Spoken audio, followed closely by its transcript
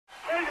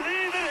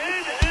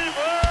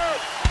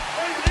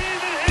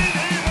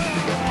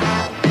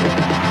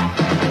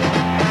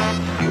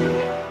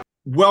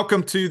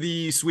Welcome to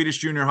the Swedish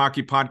Junior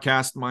Hockey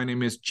Podcast. My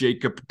name is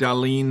Jacob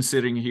Dahlin,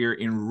 sitting here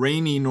in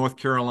rainy North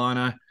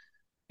Carolina.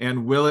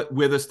 And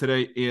with us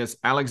today is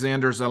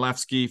Alexander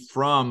Zalewski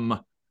from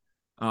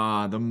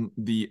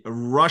the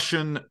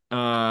Russian.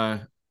 I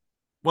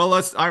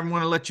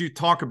want to let you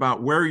talk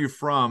about where you're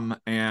from,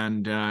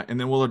 and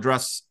then we'll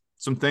address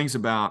some things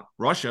about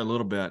Russia a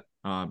little bit.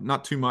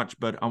 Not too much,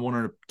 but I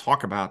wanted to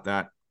talk about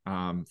that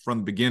from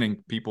the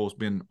beginning. People's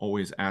been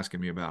always asking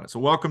me about it.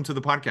 So welcome to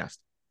the podcast.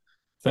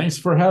 Thanks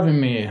for having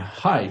me.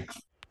 Hi.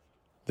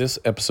 This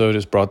episode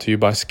is brought to you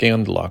by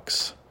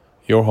Scandlux,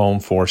 your home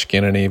for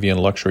Scandinavian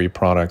luxury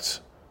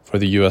products for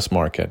the U.S.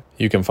 market.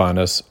 You can find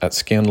us at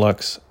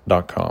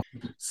scandlux.com.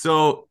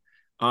 So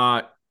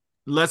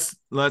let's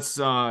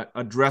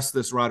address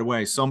this right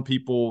away. Some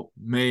people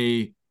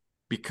may,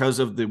 because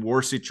of the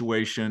war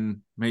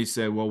situation, may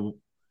say, well,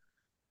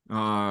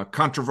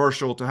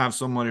 controversial to have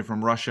somebody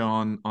from Russia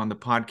on the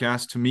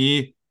podcast. To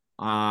me,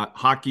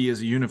 hockey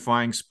is a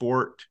unifying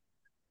sport.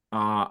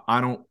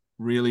 I don't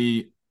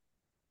really,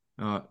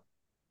 I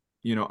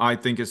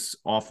think it's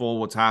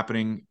awful what's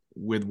happening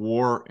with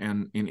war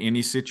and in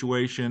any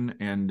situation.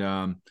 And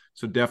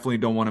so definitely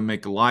don't want to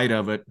make light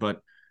of it.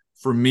 But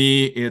for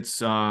me,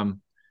 it's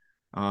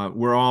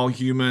we're all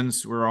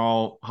humans. We're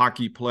all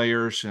hockey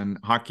players and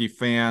hockey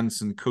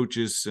fans and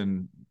coaches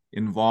and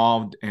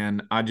involved.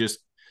 And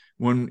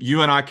when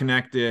you and I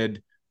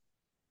connected,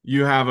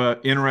 you have an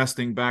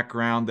interesting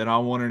background that I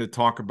wanted to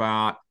talk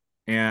about.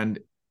 And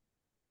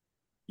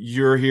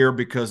you're here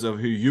because of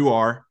who you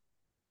are,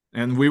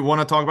 and we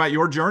want to talk about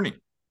your journey.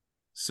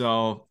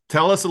 So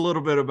tell us a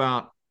little bit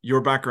about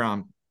your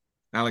background,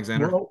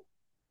 Alexander. Well,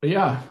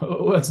 yeah,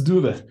 let's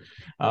do that.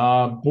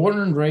 Born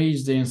and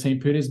raised in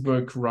St.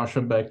 Petersburg,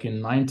 Russia back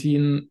in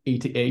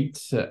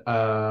 1988.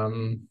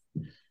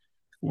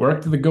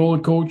 Worked as the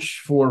goalie coach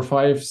for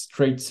 5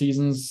 straight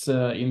seasons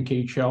in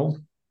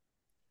KHL.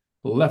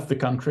 Left the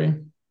country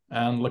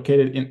and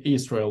located in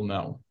Israel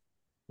now.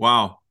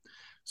 Wow.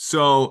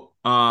 So,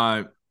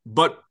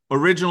 but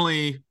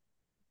originally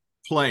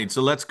played.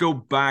 So let's go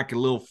back a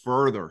little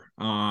further,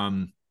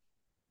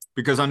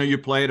 because I know you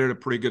played at a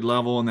pretty good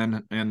level,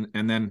 and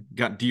then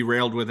got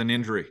derailed with an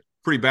injury,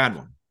 pretty bad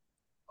one.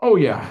 Oh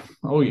yeah.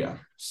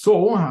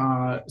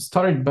 So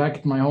started back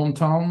at my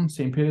hometown,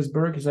 St.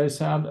 Petersburg, as I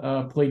said.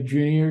 Played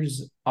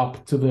juniors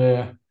up to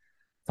the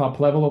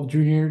top level of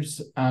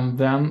juniors, and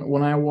then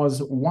when I was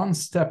one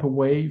step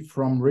away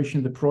from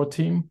reaching the pro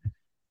team,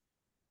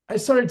 I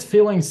started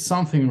feeling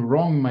something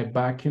wrong in my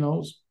back,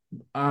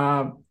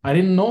 I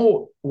didn't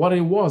know what it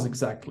was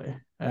exactly.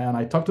 And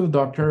I talked to the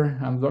doctor,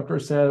 and the doctor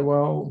said,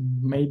 well,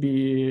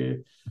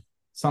 maybe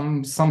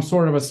some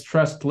sort of a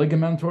stressed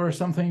ligament or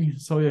something.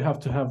 So you have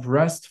to have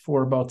rest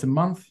for about a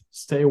month,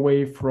 stay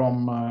away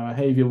from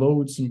heavy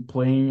loads and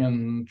playing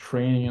and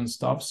training and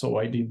stuff. So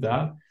I did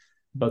that.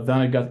 But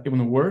then it got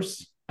even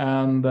worse.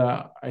 And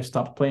I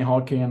stopped playing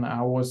hockey, and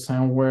I was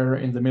somewhere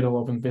in the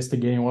middle of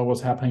investigating what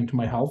was happening to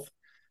my health.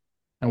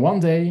 And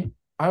one day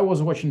I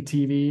was watching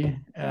TV,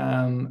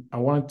 and I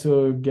wanted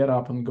to get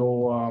up and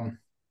go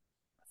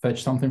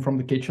fetch something from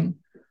the kitchen.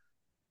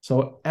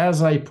 So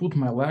as I put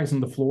my legs on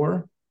the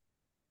floor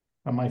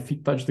and my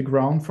feet touched the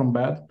ground from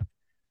bed,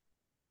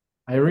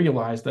 I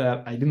realized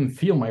that I didn't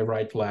feel my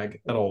right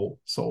leg at all.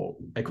 So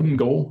I couldn't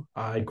go.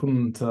 I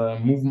couldn't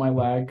move my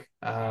leg.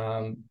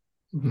 And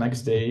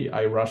next day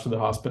I rushed to the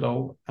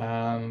hospital,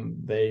 and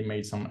they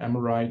made some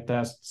MRI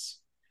tests.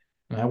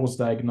 And I was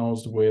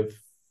diagnosed with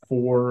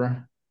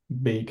 4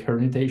 big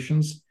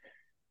herniations,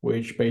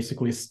 which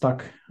basically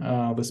stuck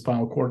the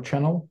spinal cord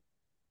channel.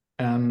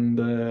 And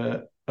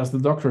as the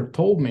doctor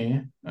told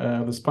me,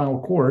 the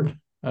spinal cord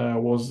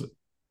was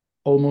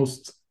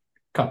almost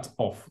cut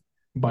off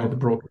by the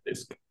broken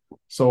disc.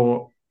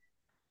 So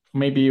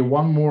maybe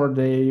one more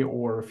day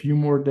or a few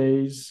more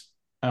days,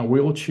 a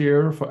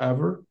wheelchair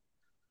forever.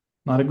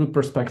 Not a good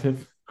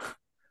perspective.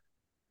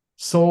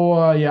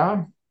 So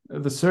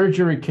the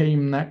surgery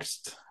came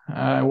next.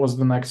 Was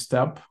the next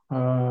step.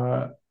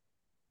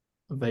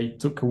 They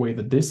took away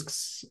the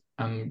discs,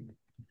 and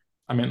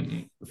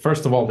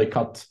first of all, they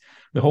cut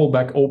the whole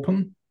back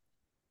open,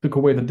 took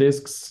away the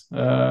discs,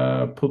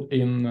 put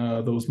in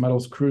those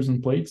metal screws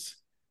and plates,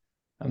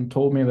 and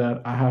told me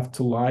that I have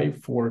to lie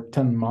for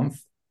 10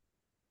 months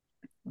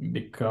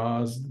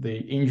because the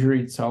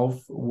injury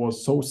itself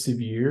was so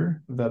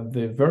severe that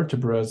the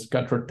vertebrae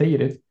got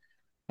rotated,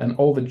 and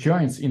all the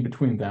joints in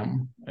between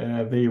them,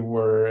 they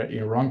were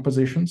in wrong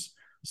positions.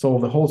 So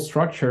the whole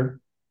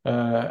structure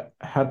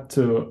had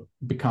to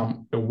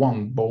become a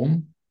one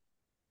bone,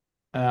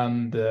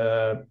 and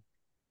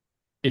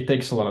it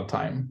takes a lot of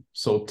time.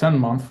 So 10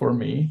 months for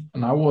me,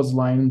 and I was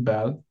lying in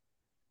bed,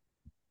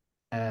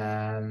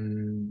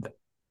 and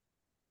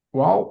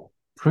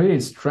pretty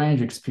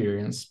strange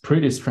experience,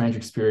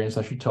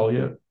 I should tell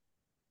you.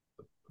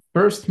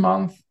 First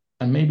month,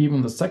 and maybe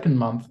even the second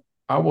month,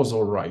 I was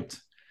all right.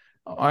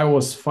 I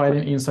was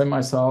fighting inside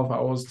myself. I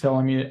was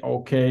telling me,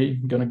 okay,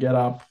 gonna get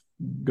up,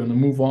 gonna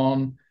move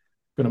on,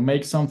 gonna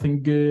make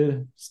something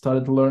good.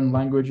 Started to learn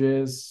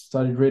languages,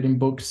 started reading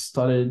books,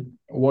 started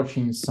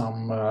watching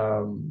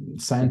some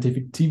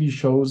scientific TV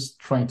shows,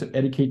 trying to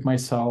educate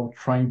myself,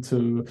 trying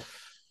to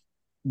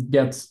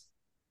get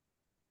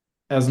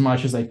as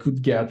much as I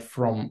could get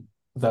from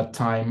that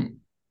time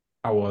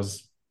I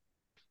was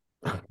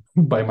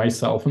by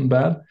myself in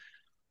bed.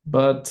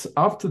 But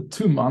after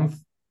 2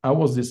 months, I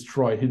was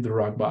destroyed, hit the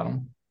rock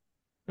bottom.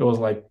 It was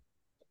like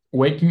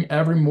waking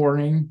every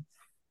morning.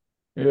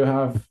 You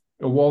have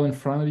a wall in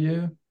front of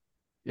you.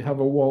 You have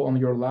a wall on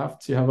your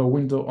left. You have a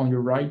window on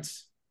your right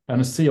and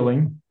a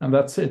ceiling, and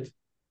that's it.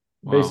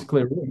 Wow.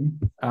 Basically a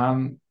room.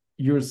 And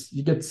you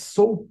get it's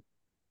so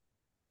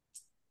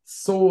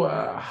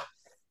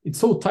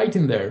tight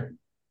in there.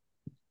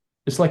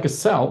 It's like a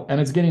cell,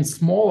 and it's getting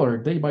smaller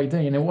day by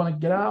day. And I want to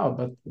get out,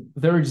 but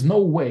there is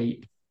no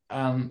way.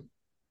 And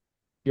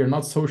you're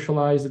not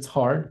socialized. It's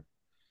hard.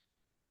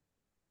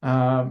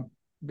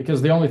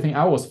 Because the only thing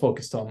I was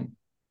focused on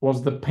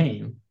was the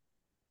pain.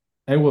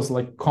 It was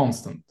like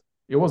constant.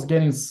 It was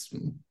getting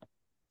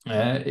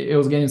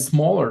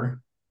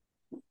smaller,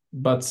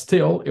 but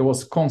still it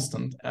was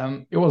constant,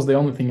 and it was the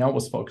only thing I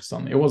was focused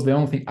on. It was the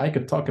only thing I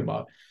could talk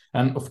about,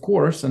 and of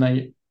course, and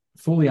I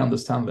fully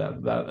understand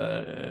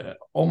that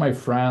all my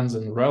friends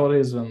and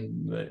relatives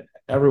and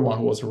everyone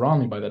who was around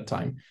me by that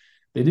time,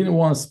 they didn't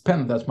want to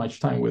spend that much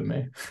time with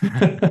me.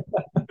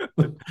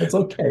 It's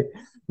okay.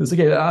 It's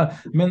okay. I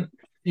mean,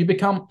 you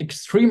become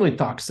extremely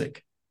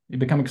toxic. You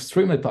become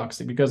extremely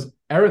toxic because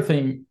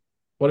everything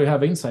what you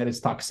have inside is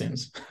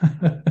toxins.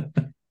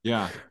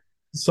 Yeah.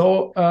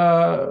 So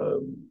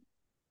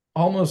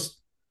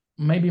almost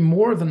maybe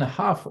more than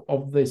half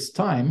of this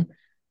time,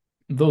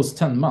 those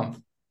 10 months,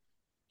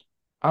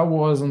 I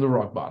was on the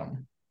rock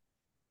bottom,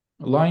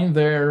 lying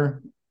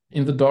there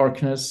in the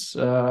darkness,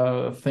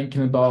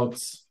 thinking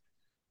about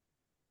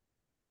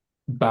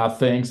bad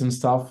things and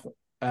stuff.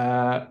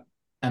 And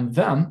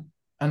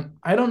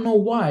I don't know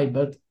why,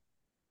 but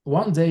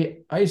one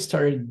day I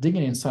started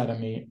digging inside of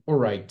me. All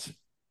right,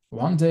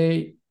 one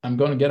day I'm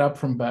going to get up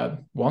from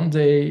bed. One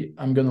day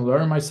I'm going to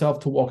learn myself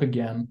to walk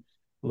again,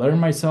 learn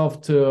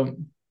myself to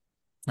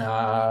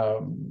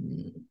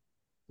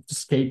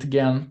skate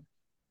again.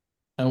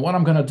 And what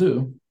I'm going to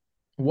do,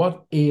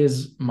 what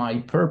is my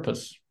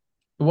purpose?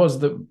 It was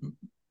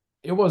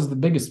the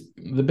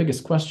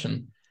biggest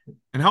question.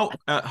 And how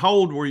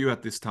old were you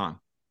at this time?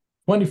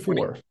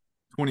 24.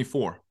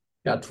 24.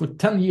 Yeah,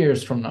 10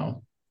 years from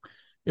now.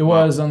 It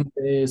Wow. was on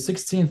the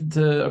 16th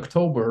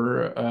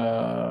October,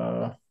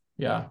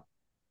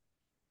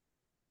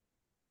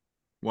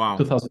 Wow.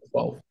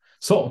 2012.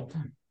 So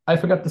I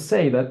forgot to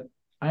say that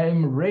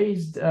I'm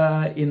raised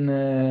in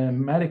a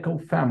medical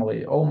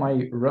family. All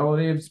my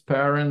relatives,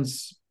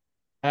 parents,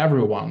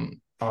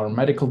 everyone are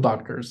medical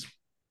doctors.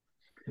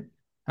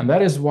 And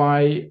that is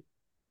why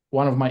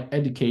one of my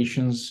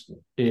educations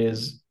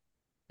is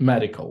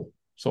medical.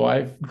 So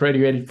I've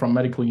graduated from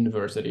medical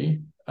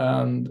university,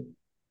 and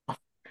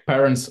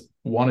parents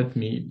wanted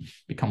me to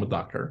become a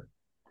doctor.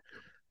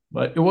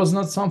 But it was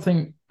not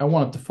something I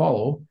wanted to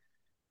follow.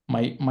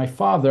 My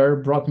father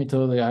brought me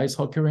to the ice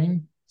hockey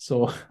ring.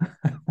 So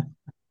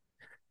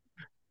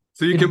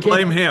you can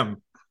blame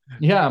him.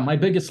 Yeah, my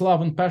biggest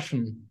love and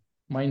passion,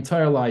 my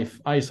entire life,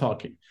 ice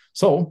hockey.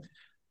 So,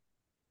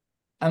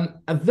 and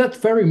at that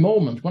very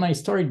moment, when I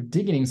started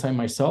digging inside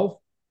myself,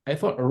 I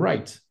thought, all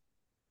right,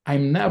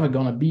 I'm never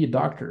going to be a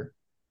doctor.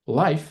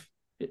 Life,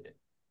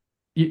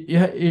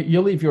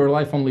 you live your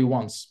life only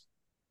once.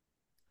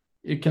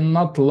 You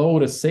cannot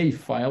load a save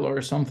file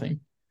or something.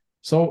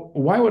 So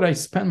why would I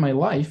spend my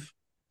life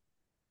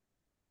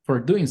for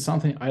doing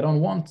something I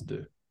don't want to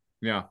do?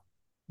 Yeah.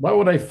 Why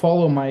would I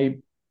follow my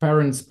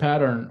parents'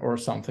 pattern or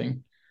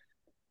something?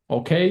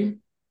 Okay,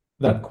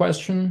 that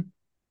question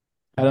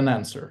had an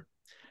answer.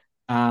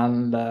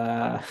 And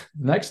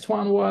next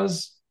one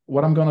was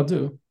what I'm going to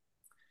do.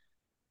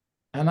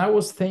 And I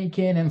was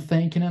thinking and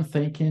thinking and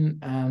thinking,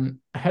 and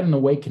I had an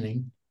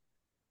awakening.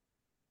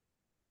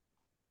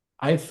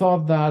 I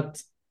thought that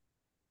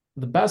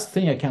the best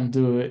thing I can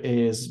do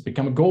is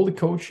become a goalie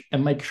coach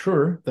and make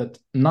sure that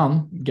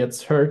none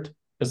gets hurt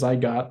as I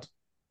got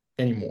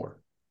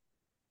anymore.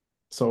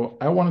 So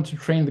I wanted to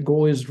train the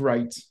goalies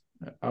right.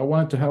 I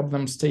wanted to help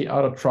them stay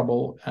out of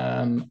trouble.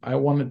 And I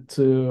wanted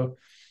to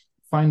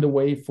find a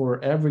way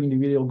for every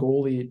individual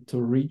goalie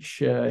to reach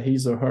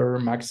his or her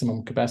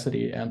maximum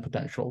capacity and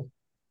potential.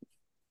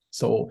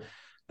 So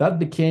that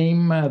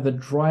became the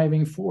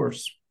driving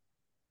force.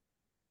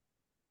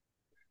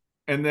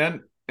 And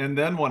then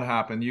what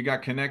happened? You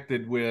got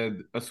connected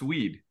with a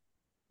Swede.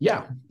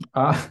 Yeah.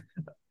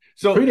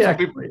 So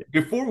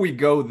before we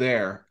go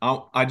there,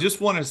 I just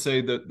want to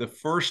say that the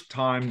first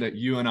time that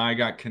you and I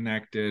got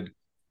connected,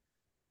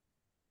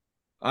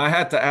 I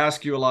had to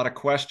ask you a lot of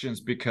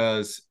questions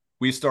because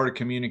we started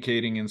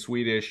communicating in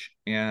Swedish,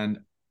 and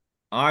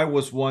I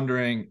was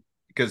wondering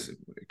because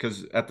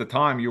at the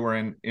time you were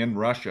in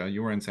Russia,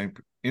 you were in St.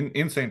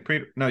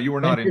 Peter. No, you were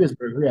not in St.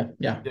 Petersburg.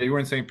 Yeah, you were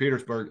in St.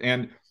 Petersburg,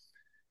 and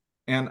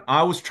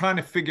I was trying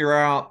to figure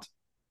out,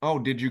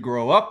 did you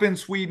grow up in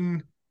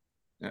Sweden?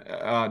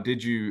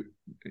 did you,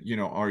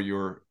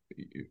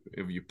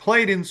 have you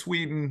played in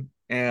Sweden?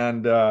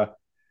 And so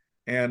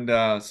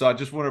I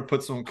just want to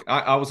put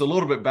I was a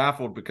little bit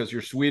baffled because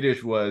your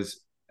Swedish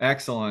was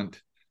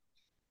excellent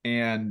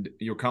and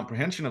your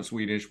comprehension of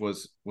Swedish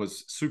was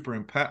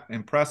super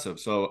impressive.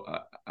 So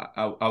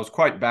I was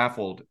quite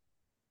baffled,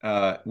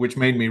 which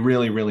made me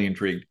really, really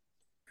intrigued.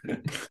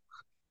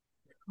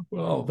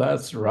 Well,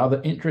 that's a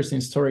rather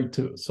interesting story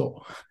too.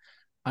 So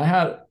I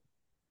had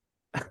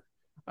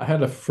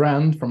a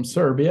friend from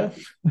Serbia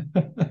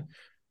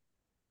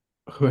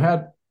who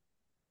had,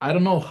 I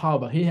don't know how,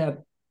 but he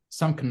had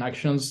some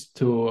connections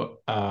to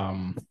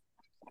a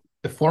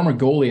former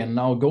goalie and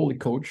now goalie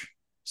coach,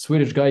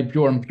 Swedish guy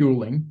Bjorn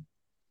Bjurling.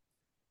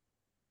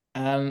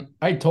 And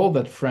I told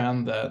that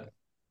friend that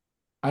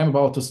I'm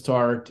about to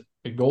start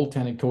a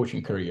goaltending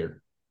coaching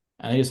career.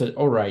 And he said,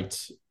 all right,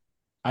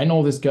 I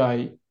know this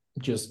guy,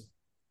 just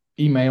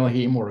email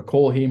him or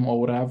call him or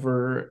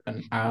whatever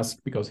and ask,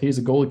 because he's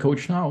a goalie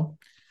coach now.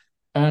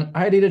 And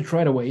I did it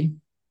right away.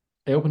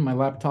 I opened my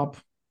laptop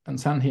and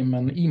sent him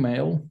an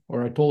email,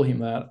 or I told him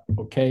that,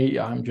 okay,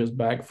 I'm just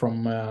back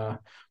from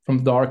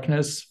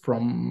darkness,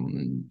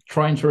 from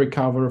trying to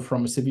recover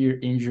from a severe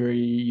injury,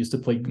 used to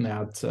play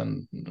net,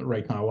 and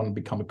right now I want to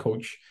become a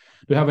coach.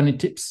 Do you have any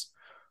tips?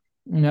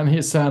 And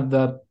he said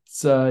that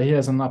he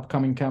has an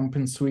upcoming camp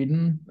in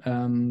Sweden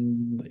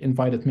and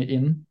invited me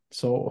in.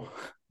 So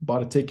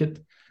bought a ticket.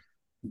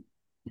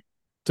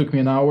 Took me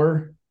an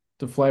hour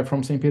to fly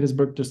from St.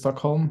 Petersburg to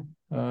Stockholm.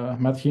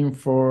 Met him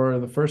for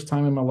the first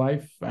time in my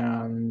life,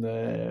 and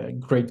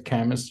great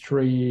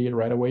chemistry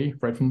right away,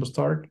 right from the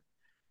start.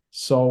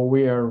 So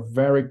we are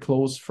very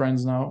close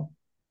friends now.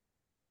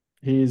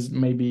 He's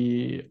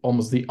maybe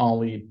almost the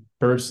only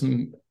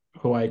person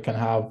who I can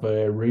have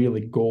a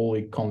really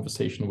goalie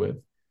conversation with,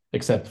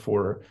 except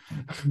for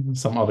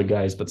some other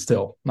guys, but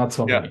still not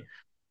so many.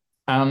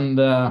 And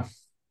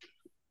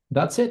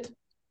that's it.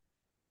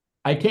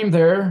 I came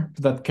there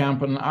to that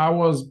camp, and I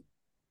was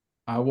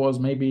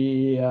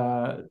maybe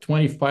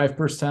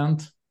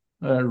 25%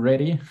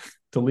 ready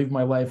to live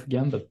my life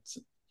again, but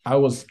I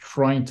was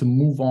trying to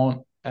move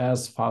on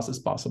as fast as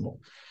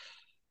possible.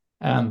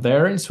 And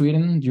there in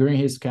Sweden, during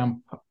his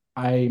camp,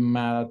 I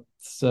met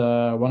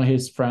one of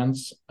his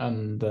friends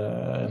and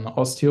an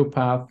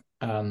osteopath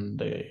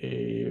and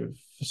a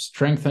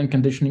strength and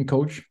conditioning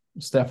coach,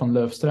 Stefan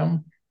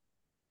Löfström.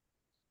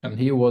 And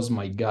he was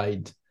my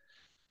guide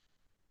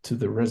to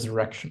the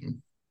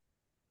resurrection.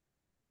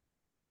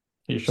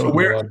 He showed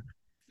me a lot.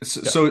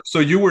 So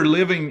you were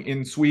living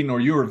in Sweden, or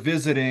you were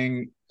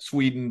visiting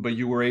Sweden, but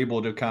you were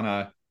able to kind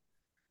of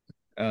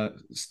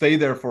stay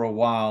there for a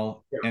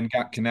while and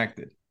got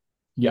connected.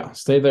 Yeah,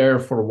 stay there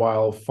for a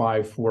while,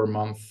 4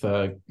 months,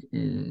 back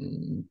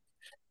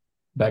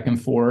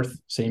and forth,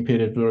 St.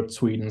 Petersburg,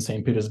 Sweden,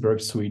 St. Petersburg,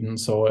 Sweden.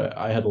 So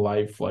I had a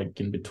life like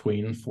in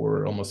between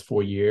for almost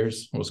 4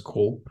 years. It was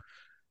cool.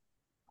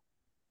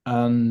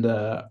 And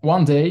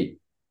one day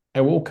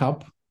I woke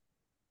up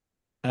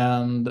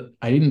and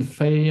I didn't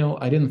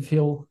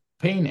feel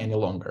pain any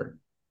longer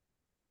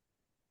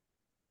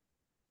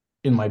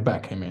in my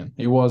back. I mean,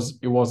 it was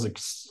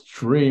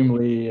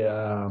extremely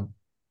I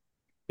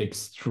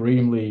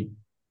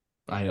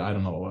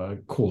don't know, a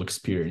cool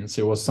experience.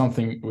 It was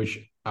something which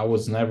I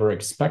was never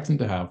expecting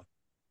to have,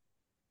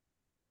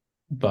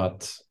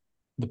 but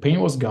the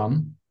pain was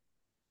gone,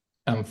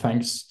 and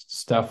thanks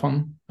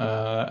Stefan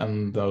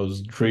and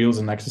those drills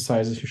and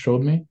exercises he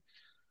showed me.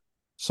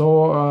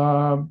 So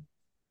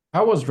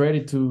I was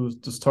ready to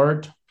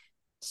start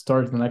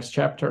the next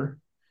chapter,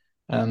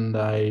 and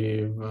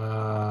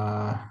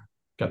I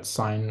got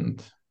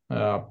signed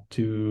up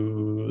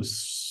to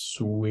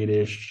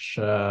Swedish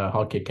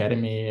Hockey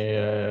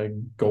Academy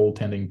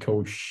goaltending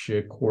coach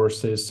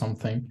courses,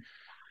 something.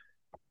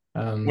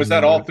 Was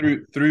that all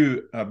through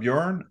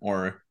Bjorn,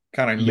 or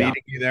kind of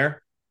leading you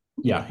there?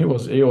 Yeah, he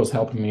was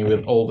helping me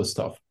with all the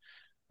stuff.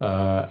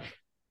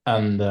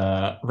 And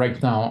right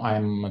now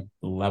I'm at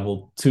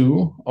level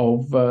 2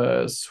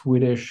 of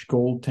Swedish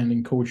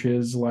goaltending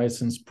coaches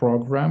license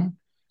program.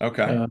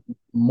 Okay.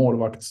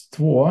 Målvakt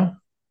 2.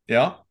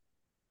 Yeah.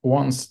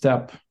 One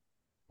step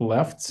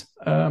left,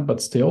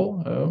 but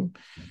still.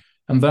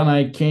 And then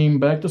I came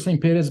back to St.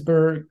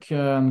 Petersburg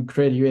and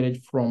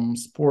graduated from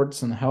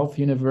Sports and Health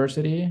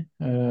University,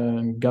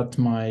 got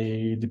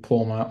my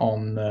diploma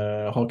on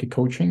hockey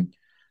coaching.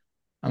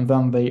 And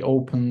then they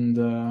opened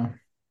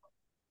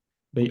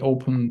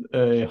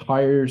a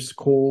higher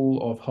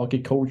school of hockey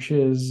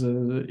coaches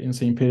in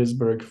St.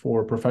 Petersburg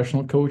for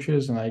professional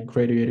coaches, and I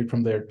graduated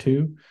from there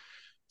too.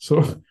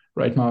 So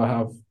right now I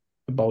have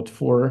about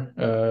 4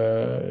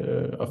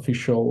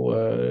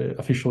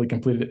 officially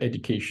completed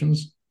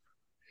educations.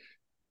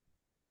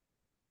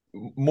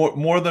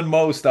 More than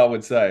most, I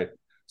would say.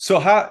 So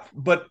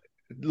but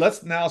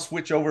let's now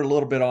switch over a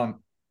little bit on,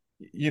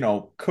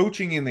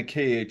 coaching in the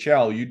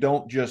KHL. You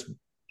don't just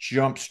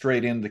jump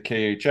straight into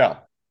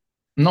KHL.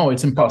 No,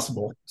 it's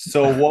impossible.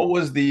 So what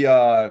was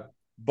the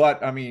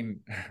but I mean,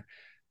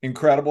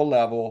 incredible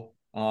level.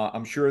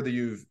 I'm sure that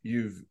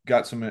you've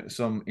got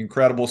some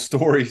incredible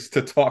stories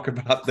to talk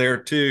about there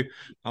too.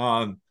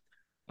 Um,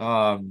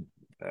 um,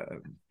 uh,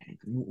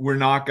 we're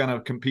not going to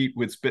compete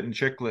with Spittin'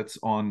 Chicklets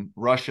on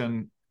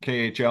Russian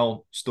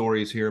KHL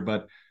stories here,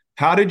 but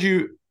how did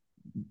you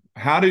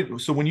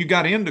so when you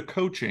got into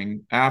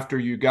coaching after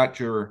you got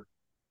your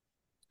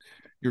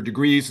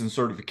degrees and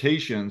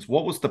certifications,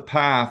 what was the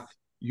path?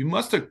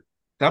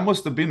 That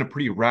must have been a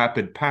pretty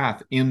rapid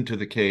path into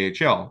the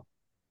KHL.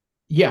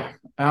 Yeah,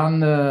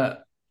 and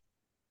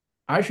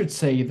I should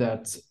say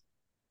that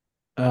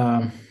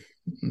the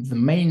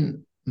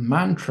main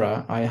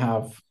mantra I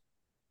have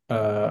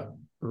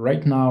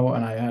right now,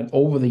 and I had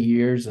over the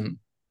years and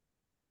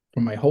for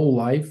my whole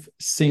life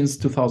since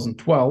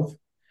 2012,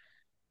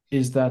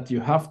 is that you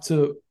have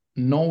to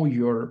know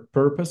your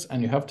purpose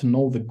and you have to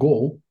know the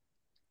goal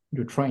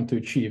you're trying to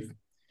achieve.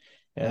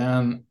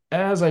 And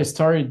as I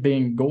started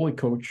being goalie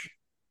coach,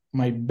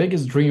 my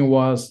biggest dream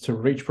was to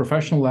reach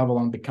professional level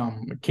and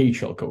become a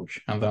KHL coach,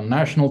 and then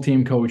national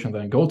team coach, and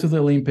then go to the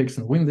Olympics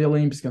and win the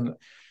Olympics.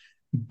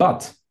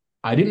 But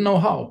I didn't know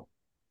how.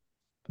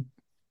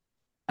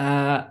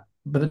 But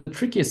the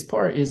trickiest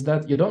part is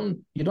that you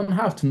don't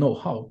have to know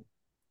how.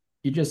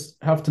 You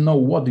just have to know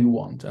what do you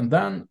want, and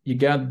then you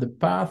get the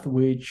path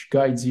which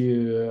guides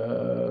you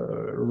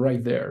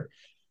right there.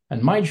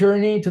 And my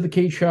journey to the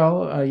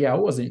KHL, yeah, it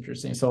was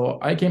interesting. So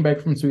I came back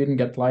from Sweden,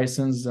 got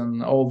licensed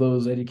and all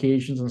those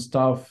educations and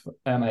stuff,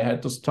 and I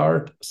had to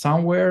start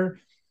somewhere.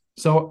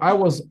 So I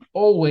was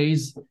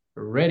always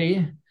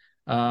ready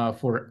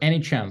for any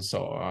chance.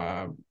 So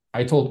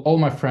I told all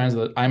my friends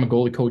that I'm a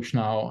goalie coach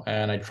now,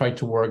 and I tried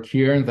to work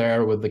here and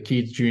there with the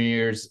kids,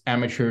 juniors,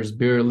 amateurs,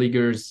 beer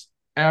leaguers,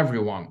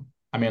 everyone.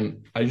 I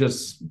mean, I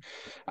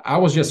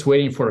was just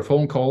waiting for a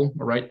phone call,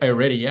 right?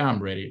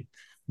 I'm ready.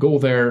 Go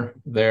there.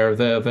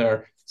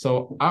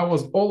 So I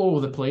was all over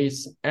the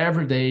place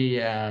every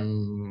day,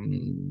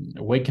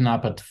 waking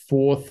up at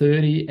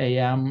 4:30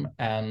 a.m.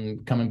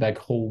 and coming back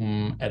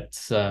home at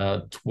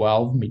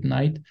 12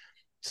 midnight.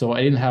 So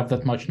I didn't have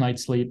that much night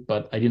sleep,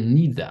 but I didn't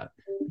need that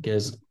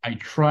because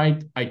I've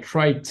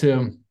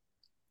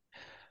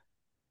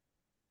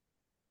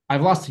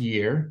lost a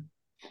year,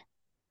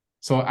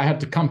 so I had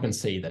to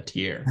compensate that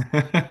year.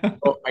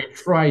 So I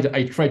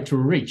tried to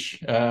reach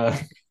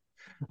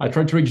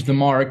the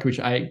mark which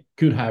I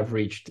could have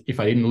reached if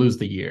I didn't lose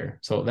the year.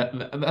 So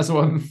that's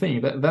one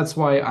thing. That's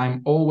why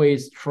I'm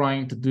always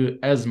trying to do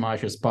as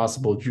much as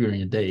possible during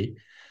the day.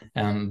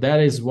 And that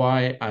is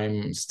why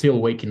I'm still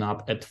waking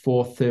up at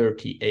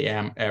 4:30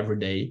 a.m. every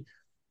day,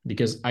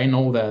 because I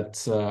know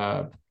that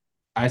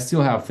I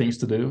still have things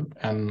to do,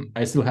 and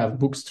I still have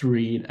books to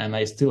read, and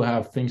I still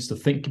have things to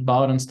think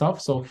about and stuff.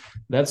 So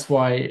that's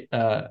why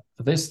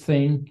this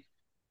thing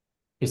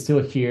is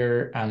still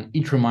here, and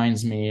it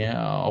reminds me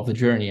of the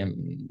journey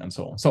and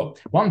so on. So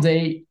one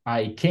day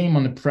I came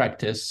on a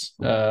practice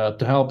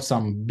to help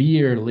some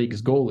beer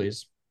leagues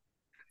goalies,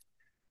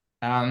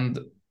 and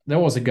there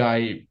was a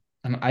guy,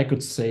 and I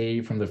could say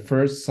from the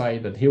first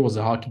sight that he was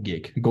a hockey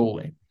geek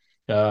goalie,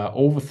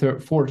 over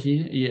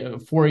 40,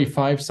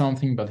 45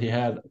 something, but he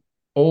had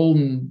all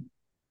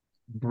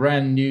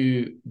brand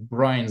new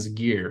Brian's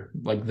gear,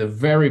 like the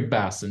very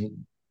best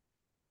and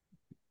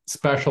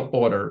special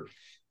order,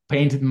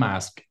 painted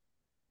mask.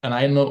 And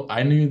I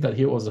knew that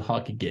he was a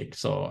hockey geek,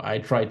 so I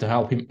tried to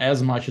help him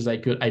as much as I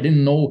could. I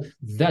didn't know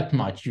that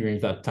much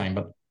during that time,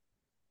 but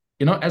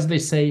as they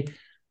say,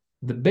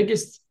 the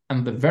biggest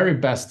and the very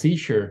best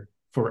teacher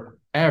for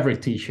every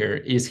teacher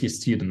is his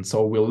student.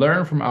 So we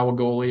learn from our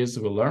goalies,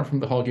 we learn from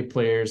the hockey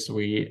players,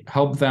 we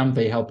help them,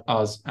 they help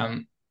us,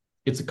 and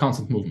it's a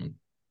constant movement.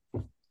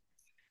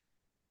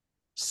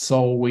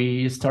 So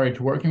we started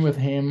working with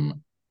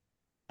him,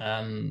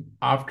 and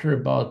after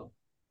about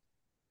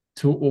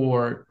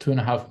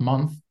 2.5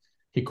 months,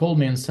 he called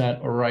me and said,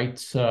 all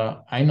right,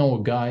 I know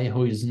a guy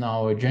who is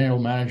now a general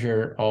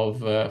manager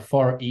of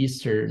Far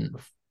Eastern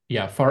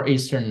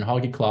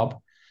Hockey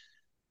Club,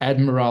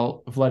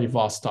 Admiral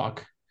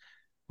Vladivostok,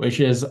 which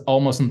is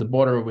almost on the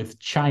border with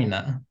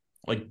China,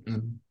 like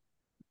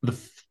the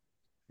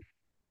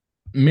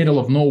middle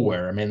of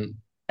nowhere. I mean,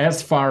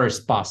 as far as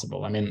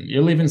possible. I mean,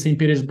 you live in St.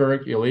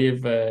 Petersburg, you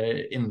live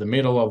in the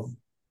middle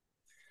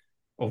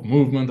of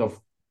movement of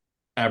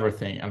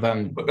everything, and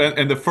then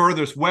and the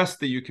furthest west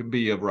that you can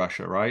be of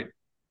Russia, right?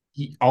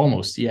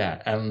 Almost,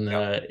 yeah.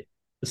 And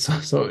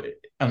so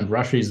and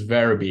Russia is a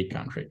very big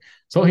country.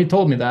 So he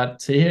told me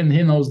that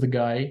he knows the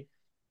guy,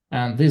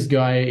 and this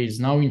guy is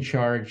now in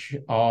charge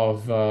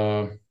of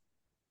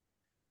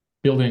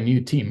building a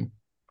new team.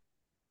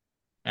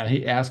 And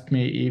he asked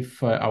me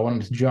if I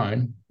wanted to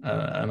join,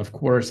 and of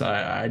course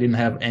I didn't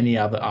have any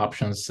other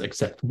options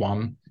except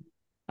one.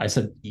 I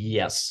said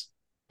yes.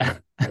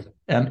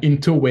 And in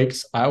 2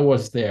 weeks I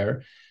was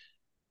there.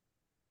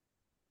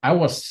 I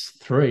was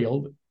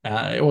thrilled.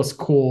 It was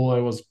cool.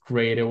 It was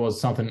great. It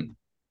was something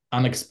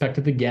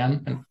unexpected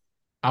again. And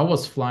I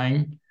was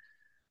flying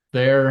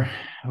there,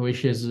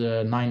 which is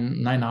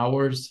 9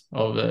 hours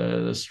of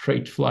a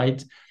straight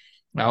flight.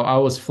 I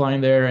was flying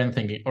there and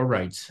thinking, all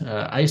right,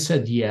 I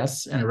said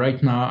yes, and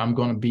right now I'm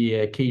going to be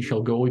a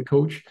KHL goalie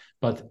coach,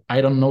 but I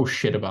don't know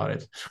shit about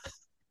it.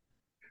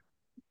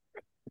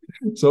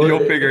 So You'll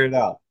figure it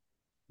out.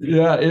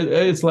 yeah,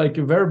 it's like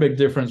a very big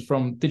difference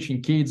from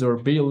teaching kids or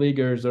B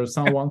leaguers or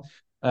someone.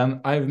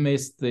 And I've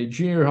missed the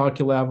junior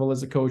hockey level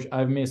as a coach.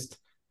 I've missed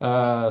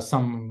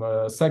some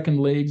second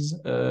leagues,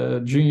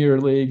 junior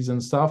leagues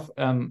and stuff,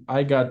 and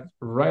I got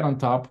right on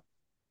top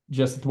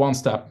just at one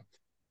step.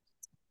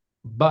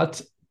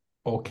 But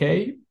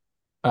okay,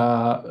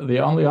 the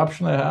only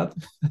option I had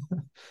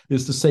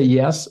is to say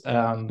yes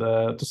and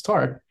to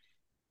start,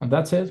 and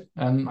that's it.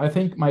 And I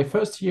think my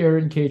first year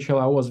in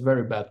KHL, I was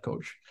very bad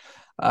coach.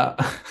 Uh,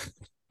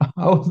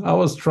 I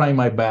was trying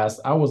my best.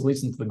 I was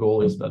listening to the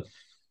goalies, but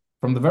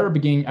from the very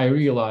beginning, I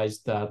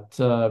realized that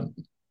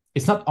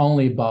it's not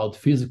only about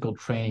physical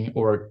training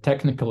or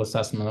technical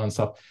assessment and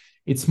stuff.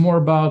 It's more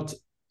about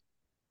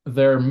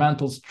their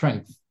mental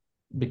strength,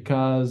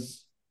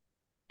 because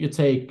you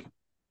take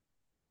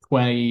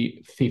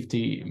 20,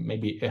 50,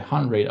 maybe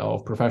 100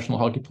 of professional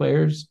hockey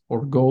players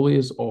or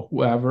goalies or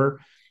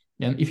whoever,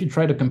 and if you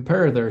try to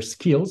compare their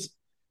skills,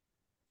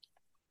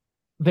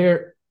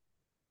 they're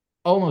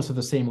almost at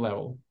the same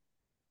level.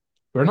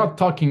 We're not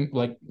talking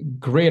like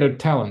greater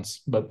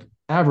talents, but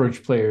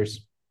average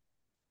players.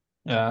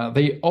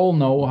 They all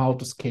know how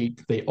to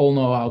skate. They all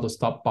know how to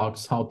stop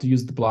pucks, how to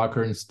use the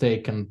blocker and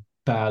stick and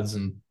pads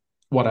and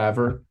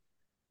whatever.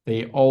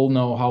 They all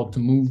know how to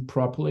move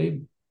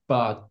properly.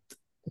 But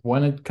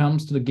when it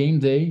comes to the game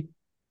day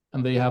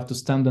and they have to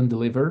stand and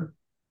deliver,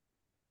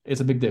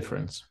 it's a big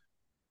difference.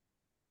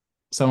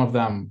 Some of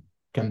them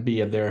can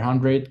be at their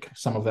 100.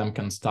 Some of them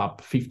can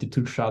stop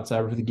 52 shots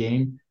every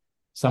game.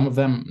 Some of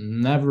them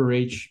never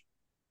reach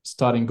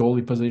starting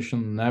goalie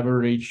position, never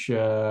reach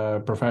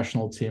a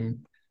professional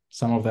team.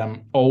 Some of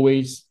them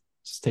always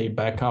stay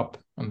back up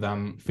and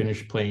then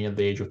finish playing at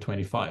the age of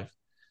 25.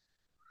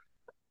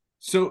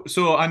 So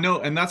I know,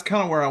 and that's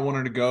kind of where I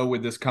wanted to go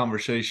with this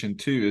conversation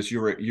too, is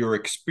your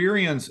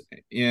experience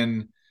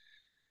in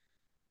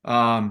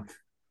that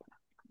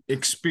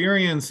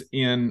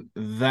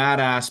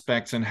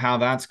aspect and how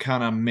that's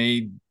kind of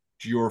made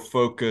your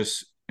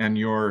focus and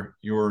your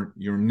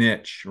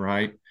niche,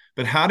 right?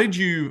 But how did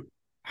you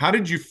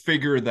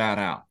figure that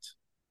out?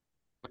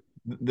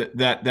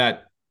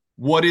 That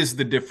what is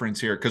the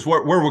difference here? Because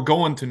where we're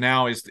going to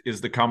now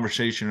is the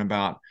conversation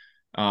about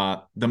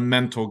the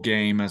mental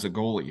game as a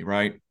goalie,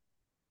 right?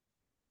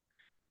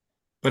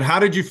 But how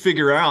did you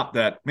figure out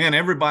that, man,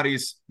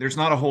 there's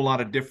not a whole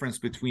lot of difference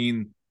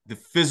between the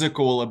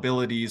physical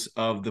abilities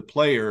of the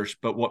players,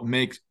 but what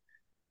makes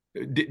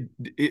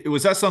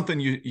was that something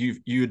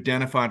you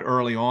identified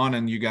early on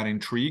and you got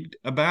intrigued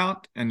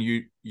about and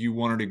you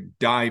wanted to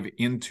dive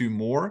into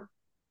more?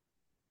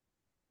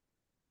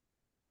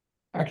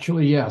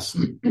 Actually, yes.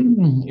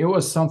 It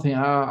was something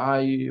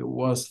I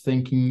was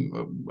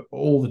thinking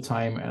all the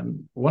time.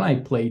 And when I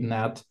played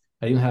net,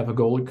 I didn't have a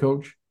goalie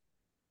coach.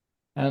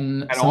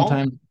 And At all?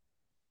 sometimes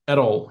at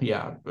all,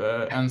 yeah.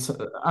 And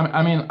so,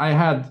 I mean, I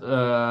had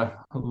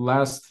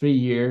last 3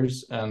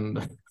 years,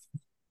 and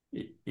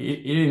it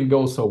didn't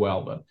go so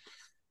well. But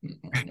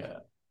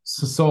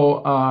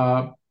so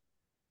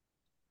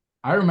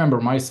I remember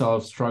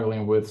myself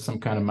struggling with some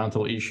kind of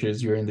mental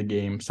issues during the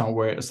game.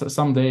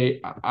 Someday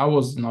I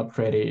was not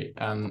ready,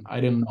 and I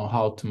didn't know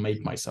how to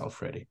make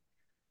myself ready.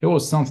 There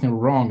was something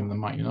wrong in the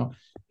mind.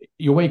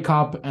 You wake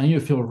up and you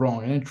feel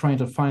wrong, and you're trying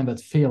to find that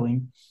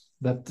feeling,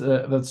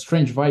 that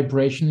strange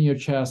vibration in your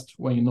chest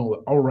when you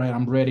know, all right,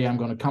 I'm ready. I'm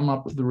gonna come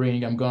up to the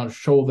ring. I'm gonna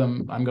show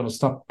them. I'm gonna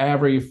stop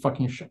every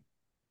fucking shot.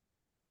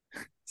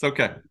 It's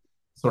okay.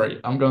 Sorry,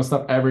 I'm gonna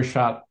stop every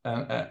shot,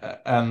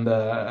 and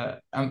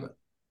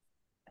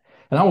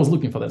I was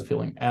looking for that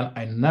feeling, and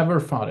I never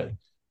found it.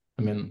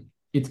 I mean,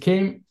 it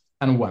came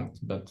and went,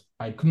 but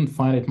I couldn't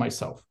find it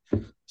myself.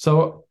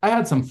 So I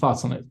had some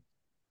thoughts on it.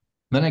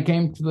 Then I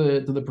came to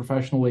the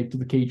professional league, to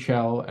the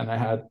KHL, and I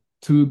had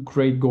two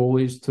great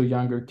goalies, two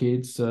younger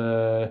kids.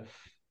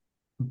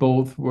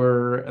 Both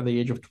were at the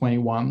age of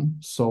 21,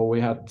 so we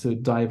had to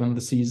dive in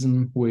the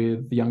season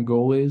with young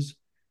goalies,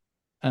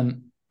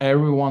 and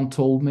everyone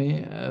told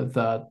me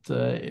that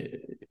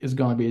it's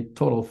going to be a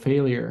total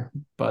failure,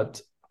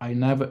 but I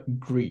never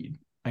agreed.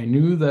 I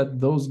knew that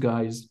those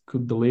guys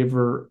could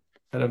deliver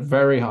at a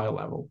very high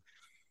level.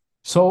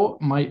 So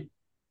my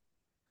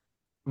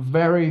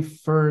very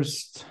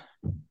first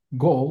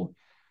goal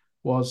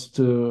was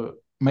to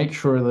make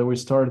sure that we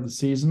started the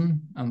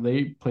season and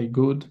they play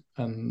good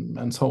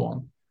and so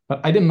on. But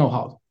I didn't know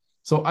how.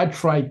 So I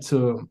tried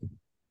to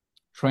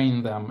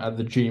train them at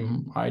the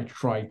gym. I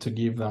tried to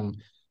give them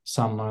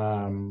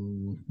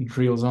some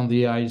drills on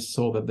the ice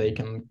so that they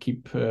can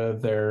keep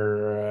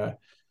their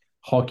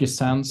hockey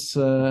sense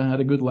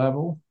at a good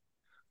level.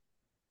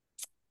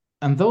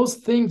 And those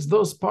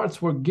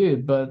parts were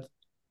good, but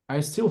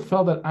I still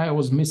felt that I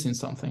was missing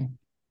something.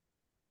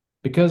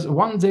 Because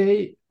one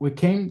day we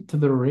came to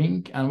the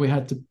rink and we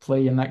had to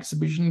play an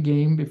exhibition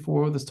game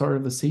before the start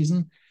of the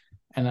season.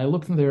 And I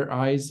looked in their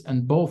eyes,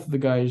 and both the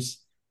guys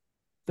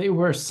they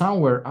were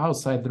somewhere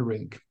outside the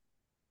rink.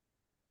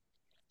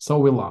 So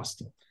we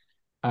lost.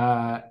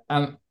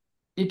 And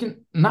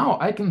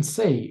I can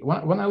say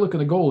when I look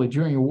at a goalie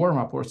during a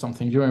warm-up or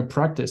something, during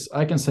practice,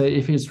 I can say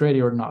if he's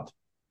ready or not.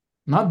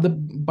 Not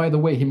by the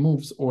way he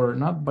moves, or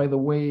not by the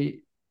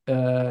way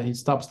he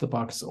stops the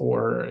pucks,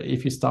 or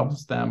if he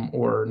stops them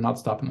or not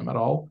stopping them at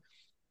all.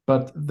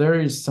 But there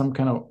is some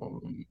kind of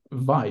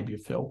vibe you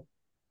feel.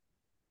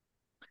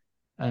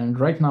 And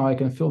right now I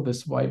can feel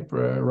this vibe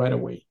right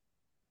away.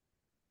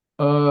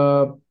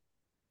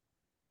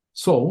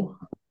 So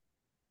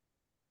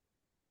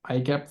I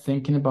kept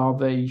thinking about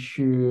the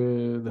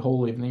issue the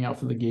whole evening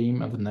after the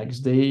game, and the next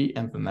day,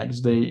 and the next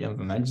day, and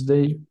the next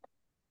day.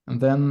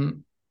 And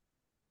then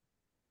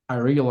I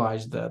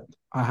realized that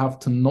I have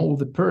to know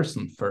the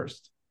person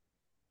first.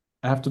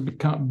 I have to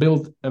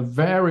build a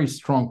very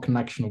strong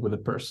connection with the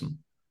person.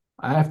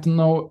 I have to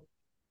know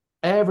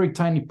every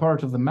tiny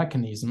part of the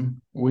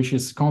mechanism, which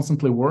is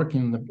constantly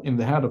working in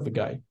the head of the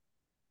guy.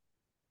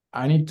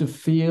 I need to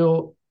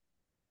feel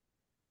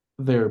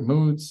their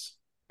moods.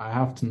 I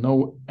have to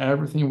know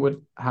everything what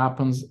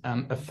happens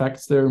and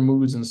affects their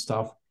moods and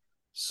stuff.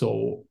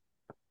 So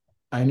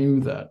I knew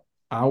that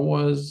I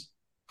was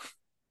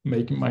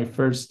making my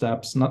first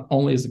steps, not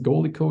only as a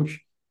goalie coach,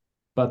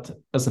 but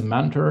as a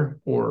mentor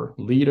or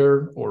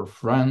leader or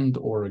friend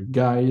or a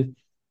guide.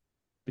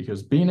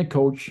 Because being a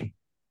coach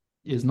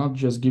is not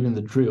just giving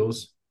the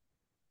drills,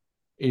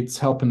 it's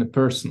helping the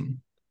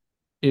person.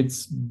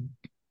 It's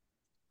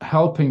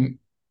helping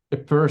a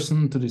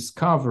person to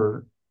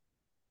discover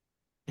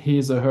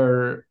his or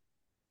her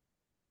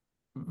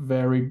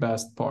very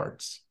best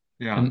parts,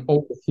 and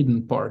all the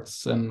hidden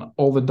parts and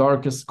all the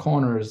darkest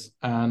corners,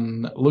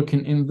 and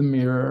looking in the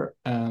mirror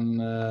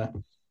and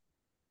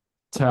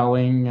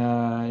telling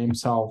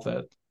himself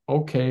that,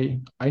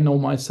 okay, I know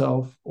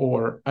myself,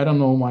 or I don't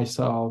know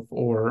myself,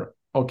 or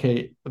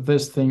okay,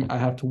 this thing I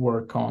have to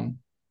work on.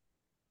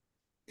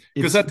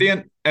 Because at the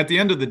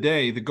end of the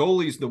day, the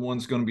goalie's the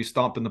one's going to be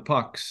stopping the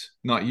pucks,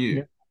 not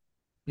you.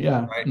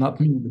 Yeah, right? Not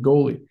me, the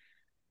goalie.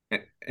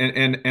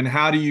 And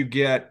how do you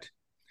get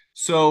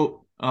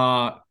so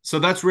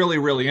that's really,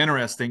 really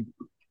interesting.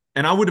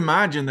 And I would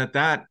imagine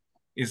that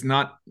is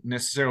not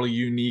necessarily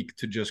unique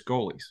to just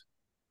goalies.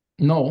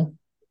 No,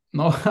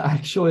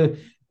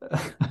 actually,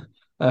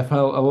 I've had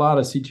a lot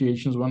of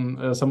situations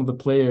when some of the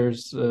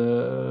players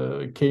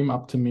came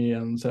up to me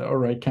and said, "All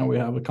right, can we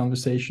have a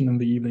conversation in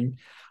the evening?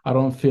 I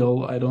don't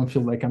feel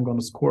like I'm going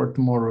to score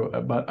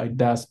tomorrow, but I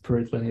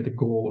desperately need a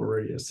goal or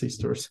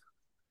assist."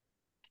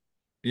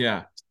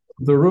 Yeah.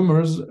 The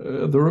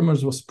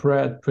rumors will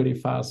spread pretty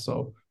fast.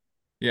 So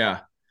yeah,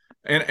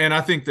 and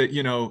I think that,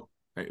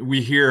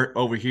 we hear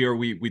over here,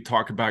 we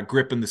talk about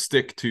gripping the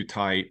stick too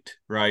tight,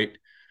 right,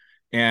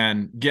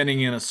 and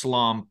getting in a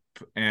slump,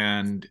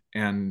 and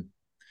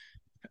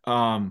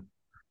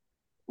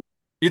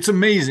it's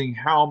amazing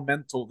how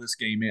mental this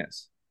game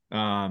is,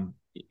 and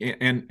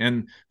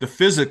the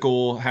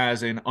physical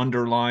has an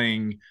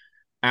underlying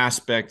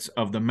aspects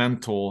of the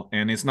mental,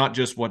 and it's not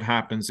just what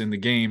happens in the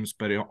games,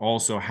 but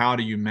also how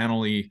do you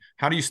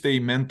stay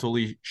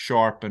mentally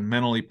sharp and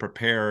mentally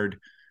prepared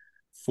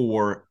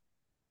for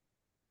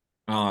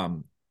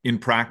in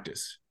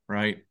practice,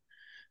 right?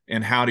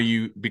 And how do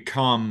you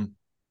become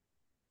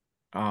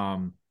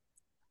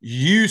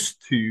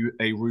used to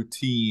a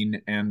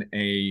routine and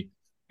a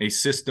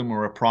system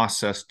or a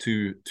process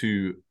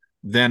to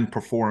then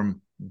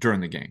perform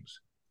during the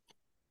games?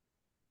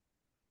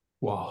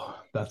 Wow,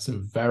 that's a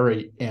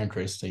very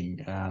interesting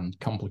and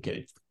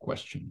complicated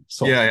question.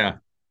 So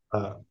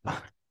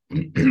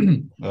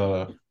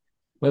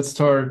let's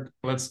start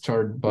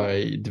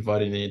by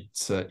dividing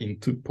it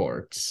in two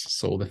parts.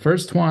 So the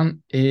first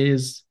one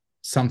is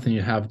something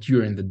you have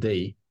during the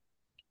day.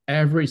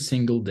 Every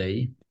single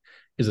day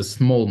is a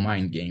small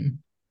mind game.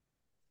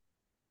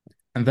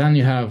 And then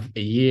you have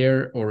a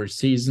year or a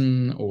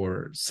season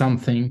or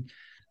something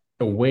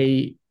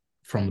away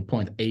from the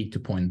point A to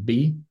point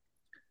B,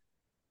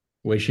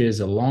 which is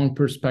a long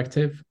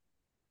perspective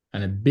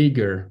and a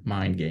bigger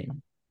mind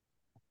game.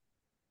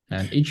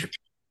 And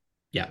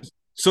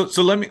So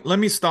let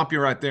me stop you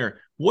right there.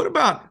 What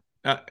about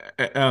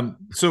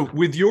so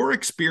with your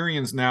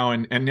experience now,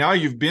 and now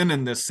you've been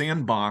in the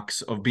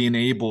sandbox of being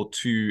able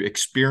to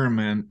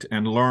experiment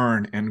and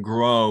learn and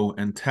grow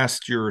and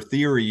test your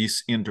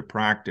theories into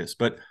practice.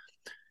 But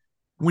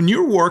when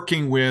you're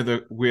working with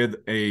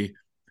a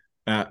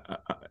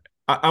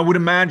I would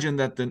imagine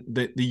that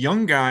the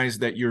young guys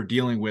that you're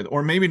dealing with,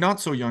 or maybe not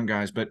so young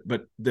guys, but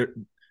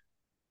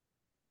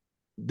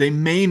they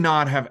may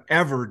not have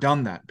ever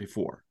done that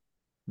before.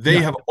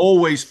 They have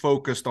always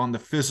focused on the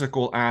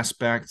physical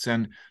aspects.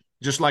 And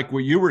just like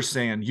what you were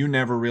saying, you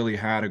never really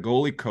had a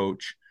goalie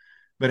coach.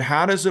 But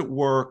how does it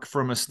work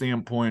from a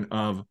standpoint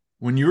of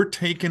when you're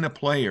taking a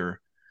player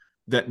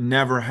that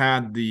never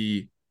had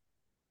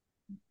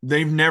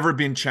they've never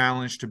been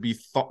challenged to be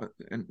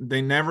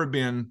they've never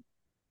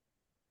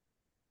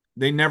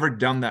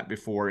done that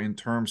before in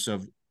terms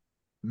of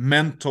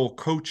mental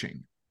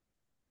coaching.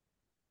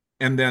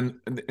 And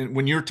then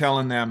when you're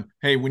telling them,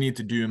 hey, we need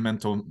to do a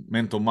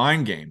mental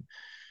mind game,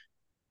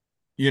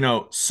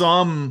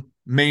 some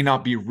may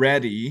not be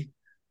ready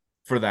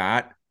for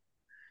that.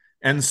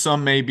 And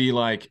some may be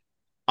like,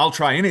 I'll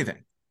try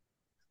anything.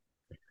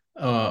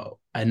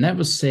 I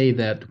never say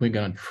that we're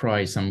going to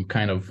try some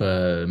kind of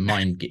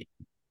mind game.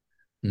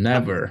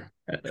 Never.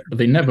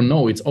 They never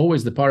know. It's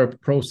always the part of the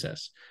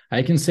process.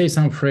 I can say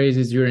some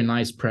phrases during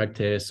nice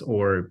practice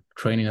or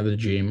training at the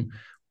gym,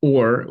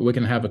 or we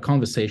can have a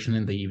conversation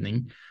in the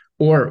evening,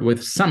 or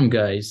with some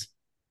guys,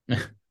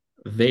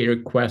 they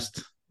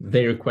request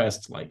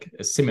like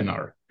a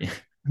seminar.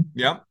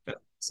 Yeah.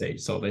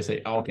 So they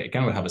say, okay,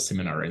 can we have a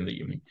seminar in the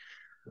evening?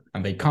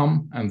 And they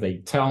come and they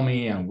tell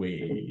me and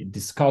we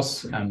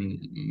discuss.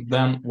 And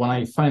then when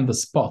I find the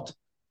spot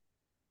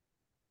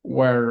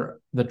where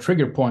the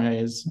trigger point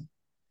is,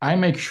 I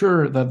make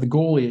sure that the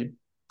goalie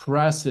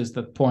presses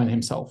that point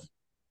himself.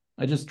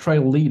 I just try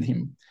to lead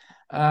him.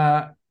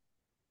 I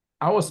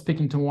was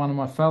speaking to one of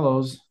my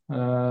fellows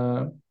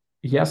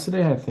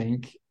yesterday, I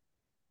think,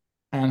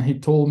 and he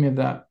told me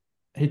that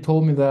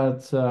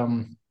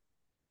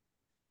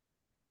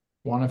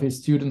one of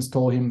his students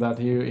told him that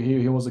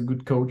he was a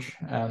good coach,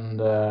 and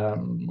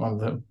one of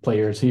the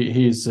players,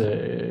 he's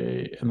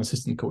an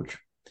assistant coach.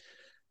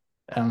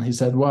 And he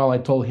said, well, I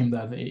told him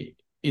that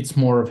it's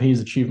more of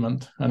his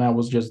achievement, and I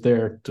was just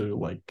there to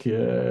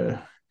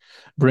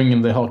bring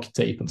in the hockey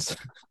tape and stuff.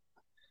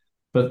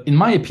 But in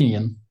my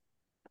opinion,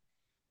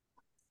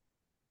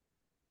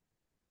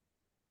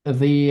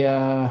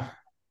 the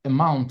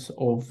amount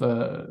of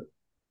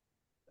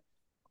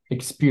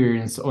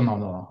experience,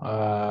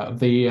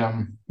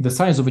 the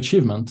size of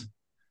achievement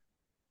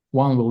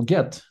one will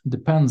get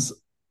depends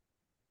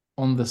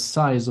on the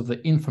size of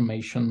the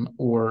information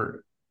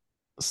or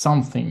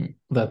something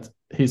that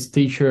his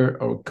teacher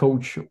or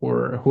coach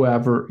or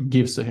whoever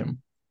gives to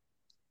him.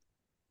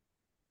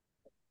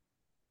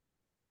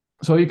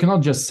 So you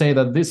cannot just say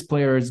that this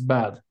player is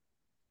bad.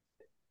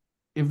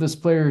 If this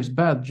player is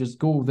bad, just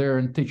go there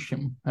and teach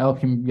him, help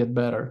him get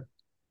better.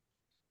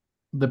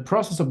 The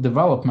process of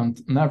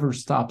development never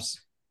stops.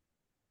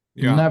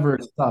 Yeah. Never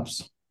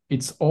stops.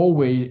 It's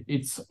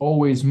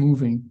always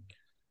moving.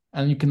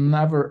 And you can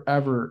never,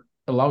 ever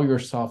allow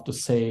yourself to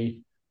say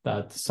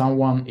that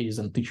someone is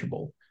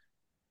unteachable.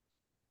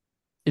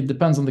 It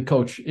depends on the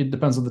coach. It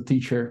depends on the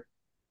teacher.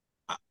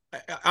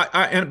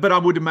 But I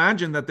would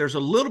imagine that there's a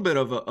little bit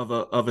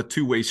of a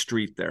two-way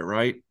street there,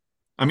 right?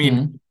 I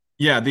mean,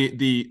 yeah,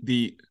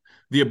 the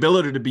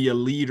ability to be a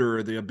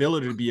leader, the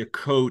ability to be a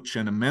coach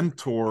and a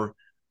mentor,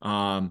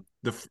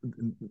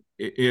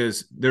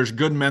 there's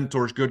good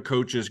mentors, good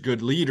coaches,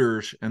 good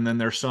leaders, and then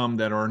there's some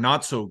that are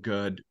not so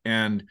good.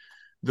 And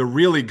the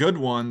really good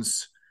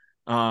ones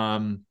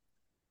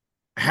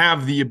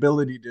have the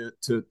ability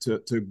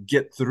to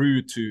get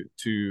through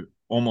to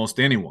almost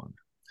anyone.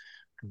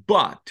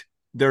 But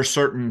there are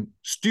certain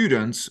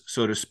students,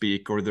 so to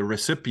speak, or the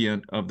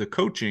recipient of the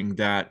coaching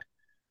that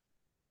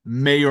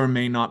may or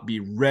may not be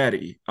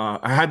ready.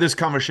 I had this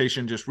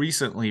conversation just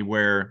recently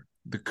where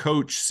the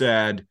coach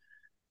said,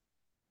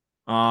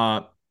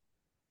 I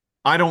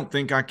don't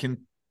think I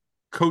can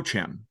coach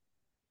him.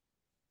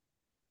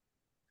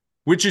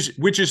 Which is,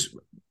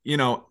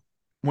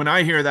 when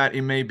I hear that,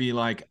 it may be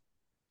like,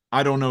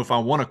 I don't know if I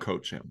want to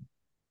coach him.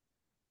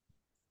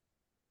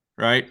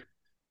 Right?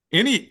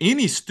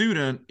 Any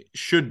student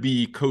should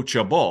be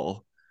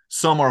coachable.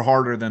 Some are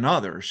harder than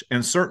others.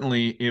 And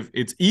certainly if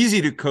it's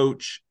easy to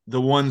coach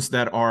the ones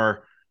that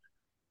are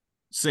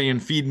saying,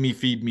 feed me,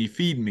 feed me,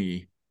 feed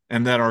me,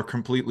 and that are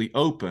completely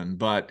open.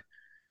 But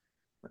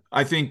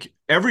I think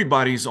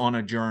everybody's on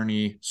a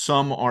journey.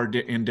 Some are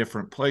in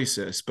different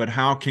places. But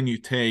how can you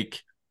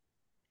take,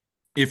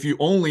 if you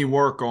only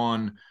work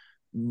on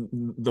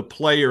the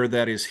player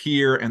that is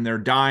here and they're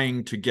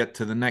dying to get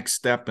to the next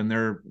step and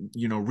they're,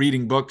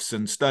 reading books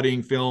and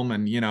studying film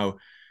and,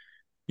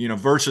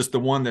 versus the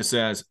one that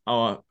says,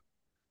 oh,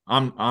 I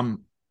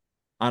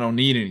don't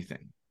need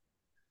anything.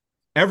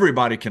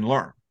 Everybody can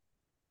learn.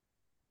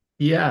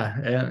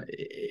 Yeah.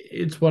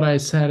 It's what I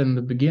said in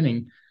the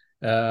beginning.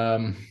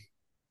 It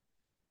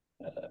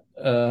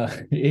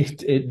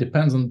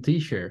depends on the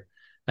teacher,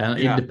 and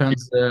it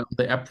depends on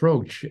the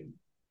approach.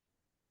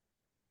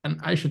 And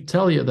I should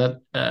tell you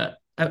that,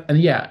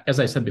 as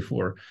I said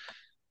before,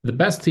 the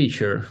best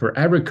teacher for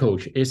every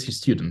coach is his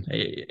student,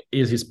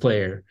 is his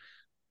player.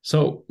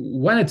 So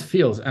when it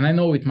feels, and I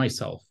know it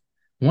myself,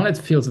 when it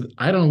feels that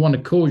I don't want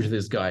to coach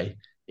this guy,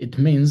 it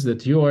means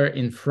that you are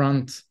in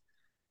front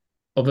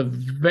of a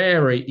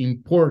very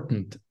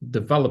important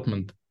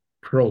development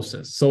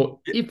process.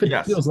 So if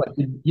it feels like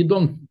you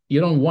don't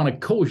want to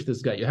coach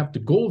this guy, you have to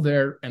go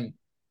there and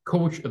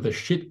coach the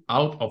shit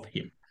out of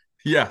him.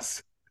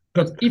 Yes.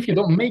 Because if you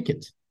don't make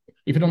it,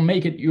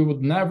 you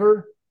would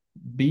never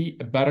be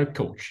a better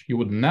coach. You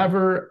would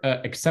never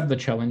accept the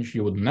challenge.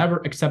 You would never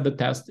accept the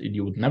test.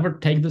 You would never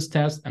take this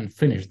test and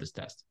finish this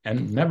test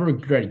and never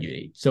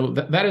graduate. So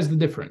that is the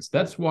difference.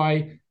 That's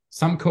why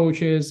some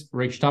coaches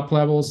reach top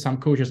levels. Some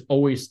coaches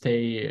always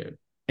stay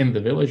in the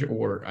village,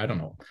 or I don't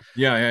know.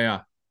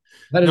 Yeah.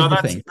 That is No, the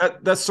thing.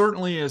 that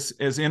certainly is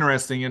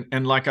interesting,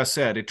 and like I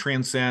said, it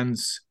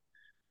transcends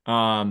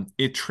goalies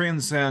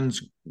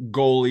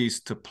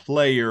to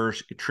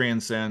players. It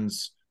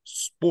transcends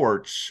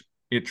sports.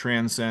 It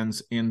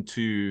transcends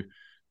into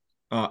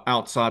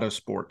outside of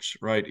sports,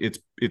 right? It's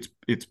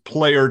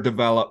player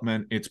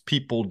development. It's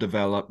people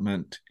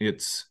development.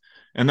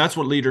 And that's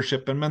what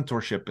leadership and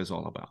mentorship is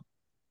all about.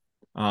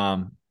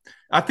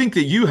 I think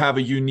that you have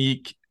a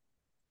unique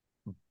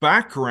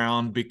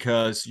background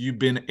because you've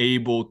been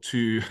able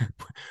to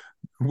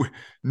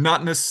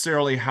not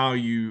necessarily how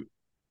you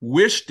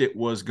wished it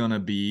was going to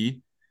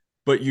be,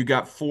 but you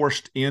got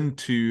forced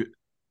into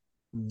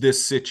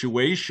this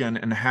situation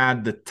and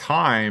had the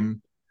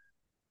time,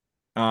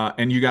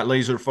 and you got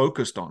laser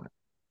focused on it.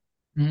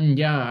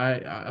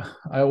 Yeah,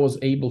 I was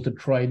able to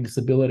try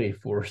disability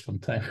for some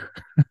time.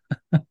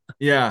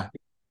 Yeah.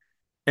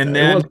 And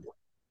It was, then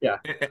yeah.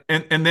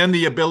 and then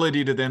the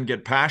ability to then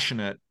get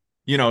passionate,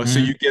 so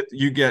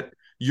you get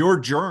your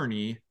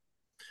journey.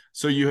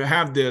 So you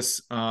have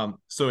this,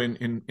 so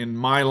in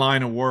my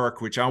line of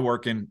work, which I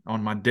work in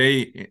on my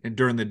day,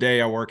 during the day,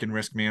 I work in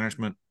risk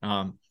management,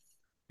 and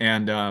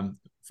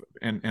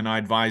I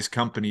advise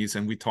companies,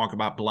 and we talk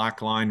about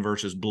black line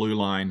versus blue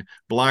line.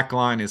 Black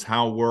line is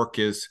how work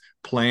is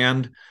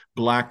planned.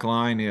 Black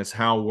line is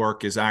how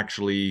work is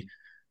actually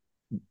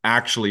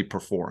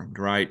performed,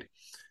 right?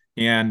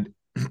 And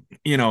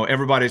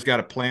everybody's got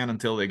a plan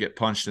until they get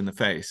punched in the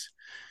face.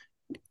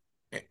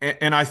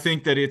 And I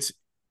think that it's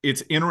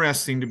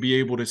interesting to be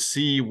able to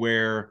see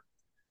where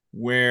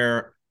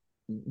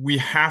we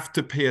have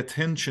to pay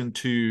attention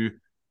to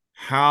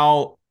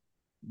how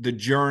the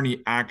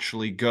journey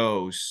actually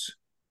goes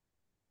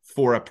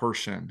for a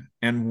person,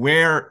 and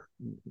where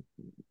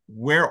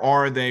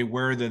are they,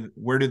 where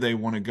do they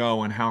want to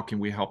go, and how can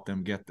we help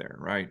them get there,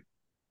 right?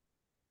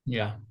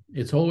 Yeah,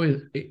 it's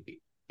always,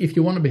 if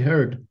you want to be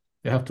heard,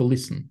 you have to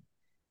listen.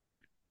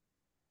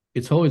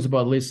 It's always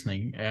about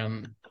listening,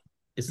 and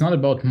it's not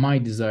about my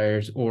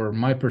desires or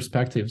my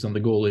perspectives on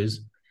the goalies.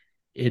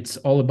 It's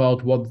all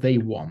about what they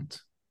want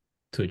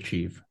to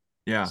achieve.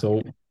 Yeah.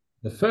 So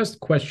the first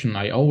question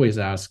I always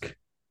ask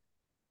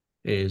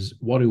is,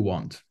 what do you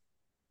want?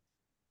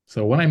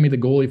 So when I meet a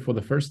goalie for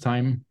the first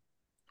time,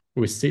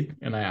 we sit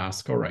and I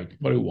ask, all right,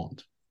 what do you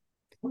want?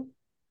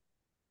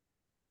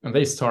 And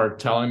they start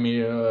telling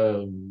me,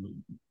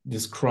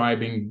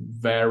 describing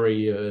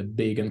very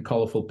big and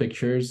colorful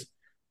pictures.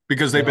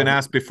 Because they've been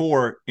asked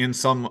before in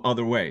some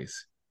other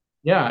ways.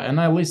 Yeah, and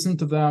I listen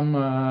to them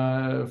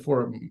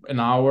for an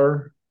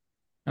hour.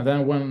 And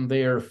then when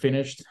they are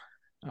finished,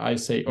 I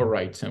say, all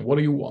right, and what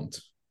do you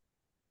want?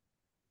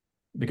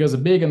 Because a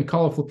big and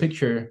colorful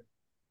picture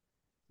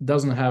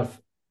doesn't have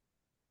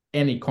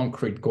any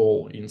concrete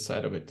goal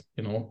inside of it,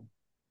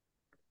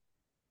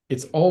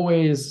 It's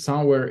always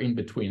somewhere in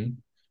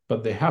between,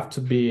 but they have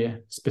to be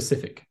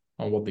specific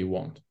on what they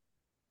want.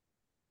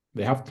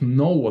 They have to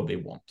know what they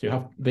want. They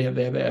have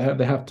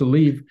to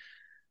leave.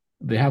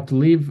 They have to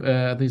leave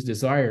this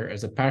desire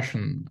as a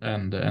passion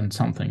and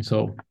something.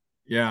 So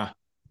yeah.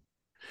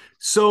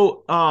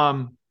 So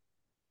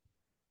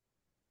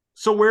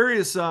so where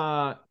is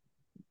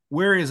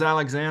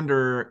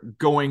Alexander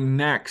going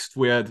next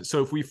with?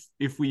 So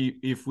if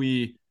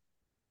we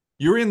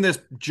you're in this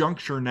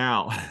juncture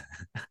now,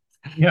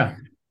 yeah,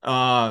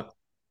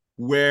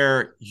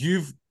 where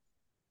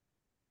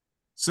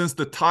since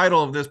the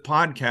title of this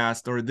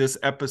podcast or this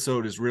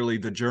episode is really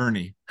the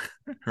journey,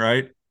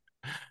 right?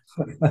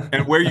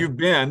 And where you've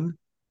been,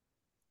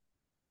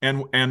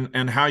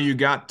 and how you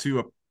got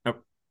to a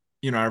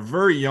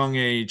very young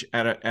age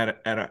at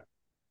a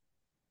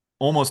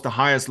almost the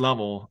highest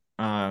level.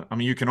 I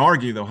mean, you can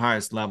argue the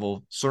highest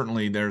level.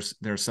 Certainly, there's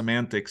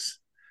semantics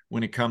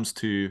when it comes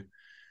to,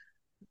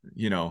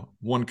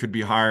 one could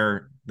be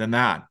higher than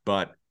that,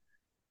 but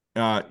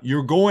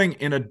you're going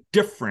in a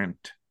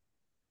different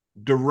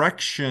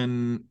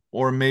direction,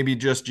 or maybe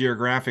just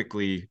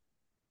geographically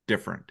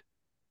different.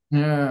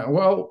 Yeah,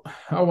 well,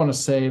 I want to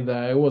say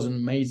that it was an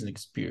amazing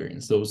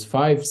experience. Those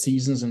 5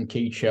 seasons in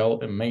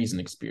KHL,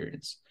 amazing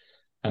experience.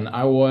 And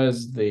I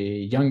was the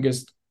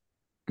youngest,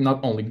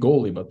 not only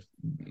goalie, but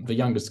the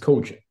youngest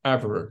coach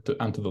ever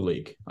to enter the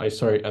league. I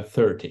started at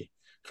 30.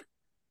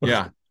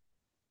 Yeah.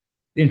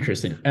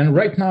 Interesting. And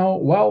right now,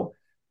 well,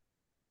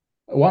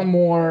 one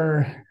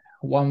more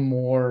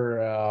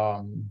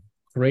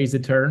crazy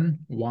turn,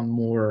 one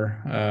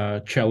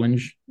more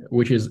challenge,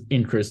 which is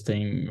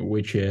interesting,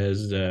 which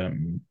is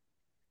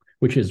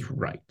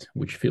right,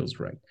 which feels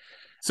right.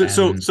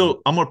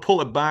 So I'm going to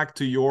pull it back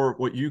to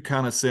what you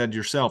kind of said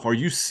yourself. Are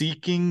you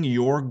seeking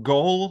your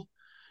goal?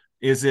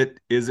 Is it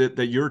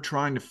that you're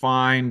trying to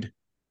find?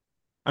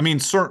 I mean,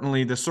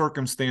 certainly the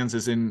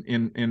circumstances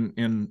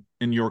in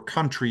your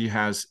country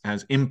has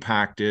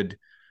impacted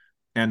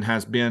and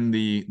has been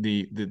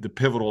the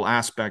pivotal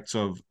aspects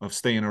of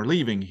staying or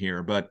leaving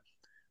here. But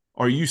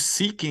are you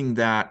seeking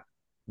that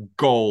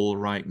goal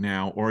right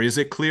now, or is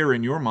it clear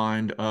in your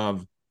mind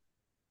of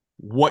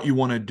what you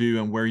want to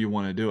do and where you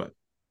want to do it?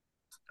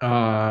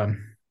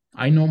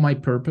 I know my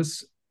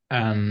purpose,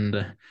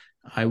 and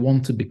I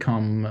want to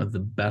become the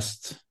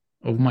best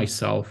of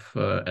myself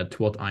at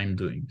what I'm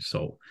doing.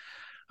 So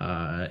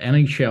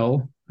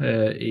NHL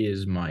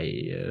is my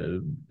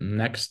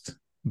next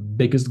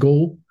biggest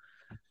goal.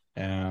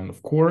 And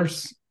of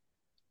course,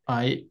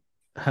 I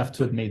have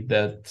to admit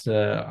that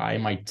I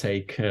might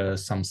take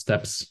some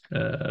steps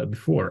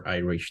before I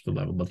reach the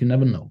level, but you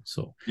never know.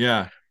 So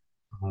Yeah.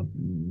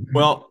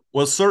 Well,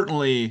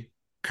 certainly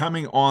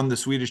coming on the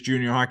Swedish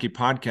Junior Hockey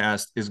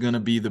Podcast is going to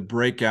be the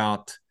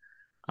breakout,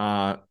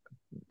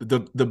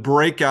 the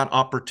breakout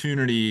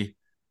opportunity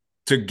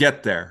to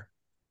get there.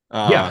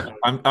 Yeah.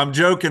 I'm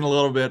joking a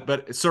little bit,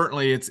 but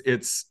certainly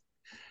it's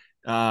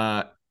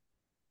all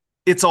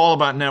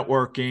about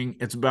networking.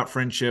 It's about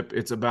friendship.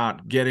 It's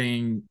about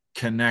getting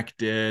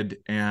connected.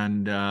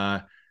 And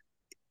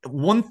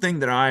one thing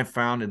that I've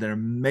found that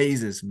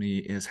amazes me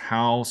is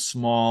how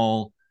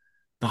small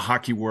the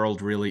hockey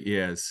world really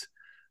is.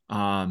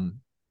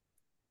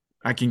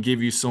 I can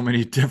give you so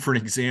many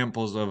different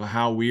examples of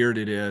how weird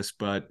it is,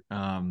 but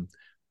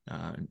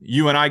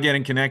you and I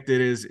getting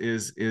connected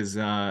is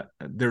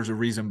there's a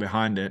reason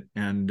behind it,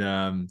 and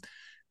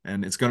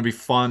it's going to be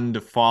fun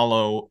to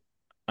follow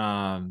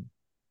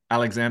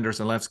Alexander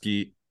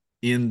Zalewski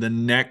in the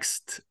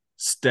next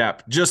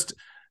step. Just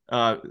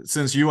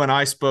since you and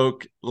I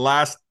spoke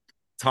last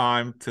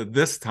time to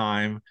this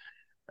time,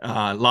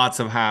 lots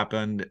have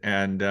happened,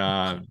 and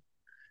it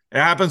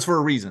happens for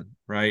a reason,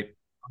 right?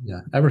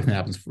 Yeah, everything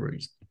happens for a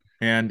reason.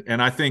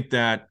 And I think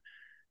that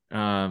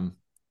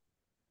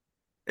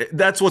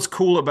that's what's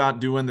cool about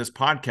doing this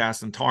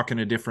podcast and talking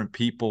to different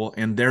people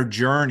and their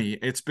journey.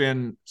 It's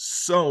been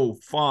so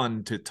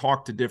fun to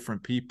talk to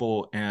different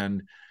people,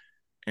 and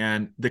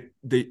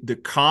the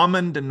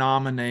common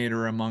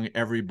denominator among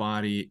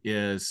everybody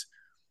is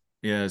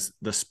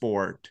the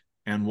sport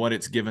and what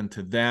it's given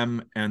to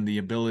them and the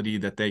ability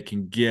that they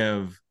can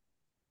give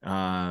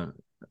to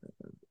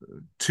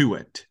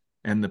it,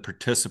 and the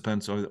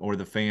participants or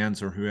the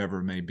fans or whoever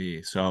it may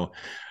be. So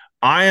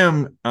I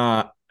am,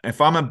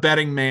 if I'm a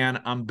betting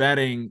man, I'm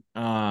betting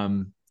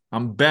on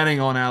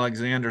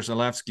Alexander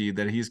Zalewski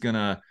that he's going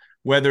to,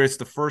 whether it's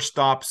the first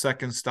stop,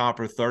 second stop,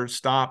 or third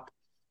stop,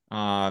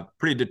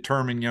 pretty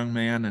determined young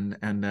man,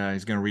 and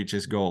he's going to reach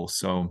his goals.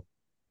 So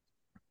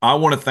I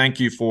want to thank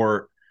you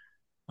for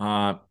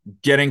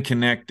getting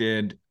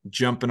connected,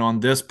 jumping on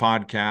this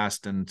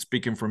podcast and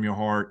speaking from your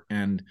heart.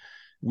 And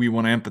we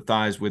want to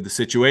empathize with the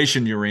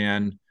situation you're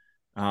in.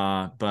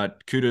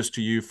 But kudos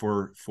to you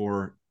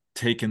for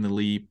taking the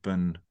leap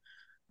and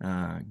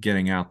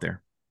getting out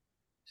there.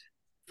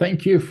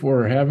 Thank you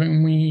for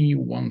having me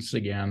once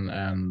again.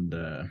 And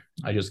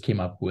I just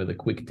came up with a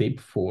quick tip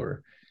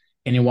for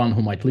anyone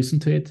who might listen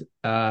to it.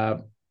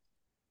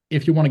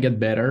 If you want to get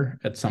better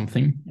at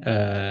something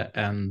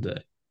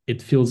and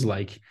it feels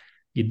like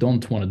you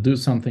don't want to do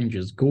something,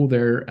 just go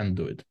there and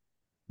do it.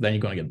 Then you're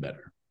going to get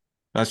better.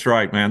 That's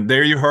right, man.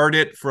 There you heard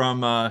it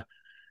from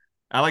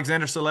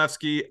Alexander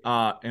Zalewski,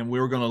 and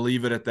we're going to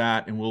leave it at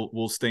that, and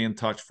we'll stay in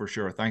touch for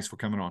sure. Thanks for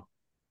coming on.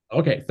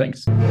 Okay,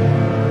 thanks.